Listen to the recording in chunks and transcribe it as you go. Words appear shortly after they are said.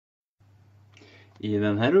I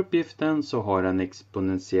den här uppgiften så har jag en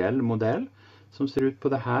exponentiell modell som ser ut på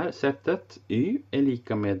det här sättet. Y är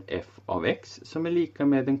lika med f av x som är lika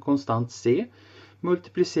med en konstant c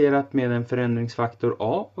multiplicerat med en förändringsfaktor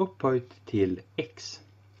a upphöjt till x.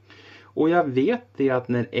 Och jag vet det att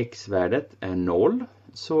när x-värdet är 0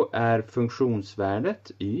 så är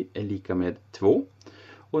funktionsvärdet y är lika med 2.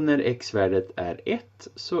 Och när x-värdet är 1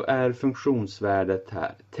 så är funktionsvärdet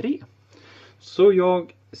här 3. Så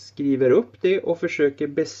jag skriver upp det och försöker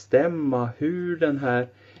bestämma hur den här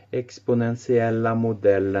exponentiella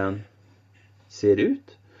modellen ser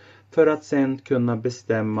ut. För att sen kunna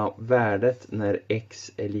bestämma värdet när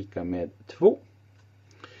x är lika med 2.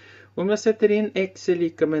 Om jag sätter in x är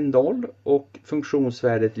lika med 0 och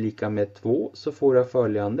funktionsvärdet lika med 2 så får jag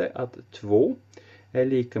följande att 2 är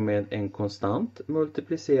lika med en konstant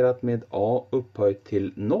multiplicerat med a upphöjt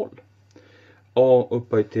till 0. A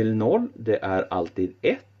upphöjt till 0 det är alltid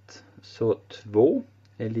 1. Så 2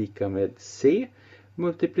 är lika med c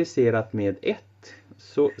multiplicerat med 1.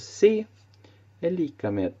 Så c är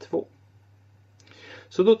lika med 2.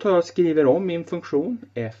 Så då tar jag och skriver om min funktion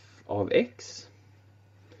f av x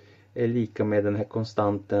är lika med den här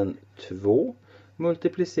konstanten 2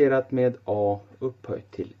 multiplicerat med a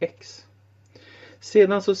upphöjt till x.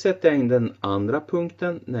 Sedan så sätter jag in den andra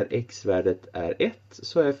punkten när x-värdet är 1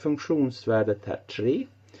 så är funktionsvärdet här 3.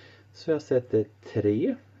 Så jag sätter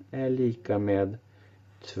 3 är lika med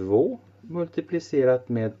 2 multiplicerat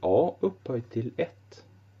med a upphöjt till 1.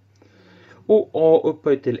 Och a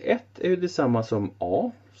upphöjt till 1 är ju detsamma som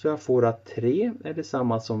a. Så jag får att 3 är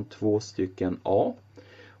detsamma som 2 stycken a.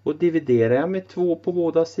 Och dividerar jag med 2 på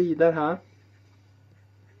båda sidor här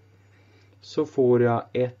så får jag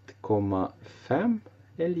 1,5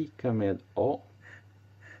 är lika med a.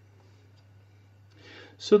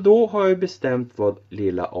 Så då har jag bestämt vad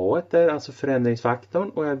lilla a är, alltså förändringsfaktorn,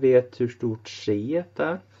 och jag vet hur stort c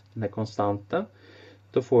är, den här konstanten.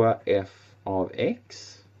 Då får jag f av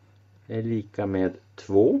x är lika med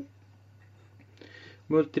 2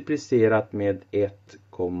 multiplicerat med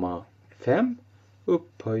 1,5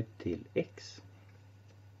 upphöjt till x.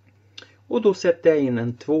 Och då sätter jag in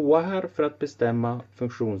en 2 här för att bestämma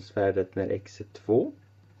funktionsvärdet när x är 2.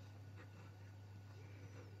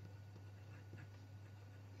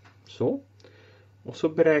 Så. Och så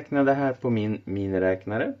beräknar jag det här på min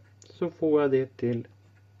miniräknare. Så får jag det till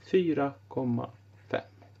 4,5.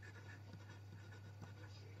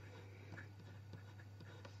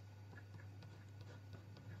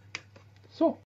 Så.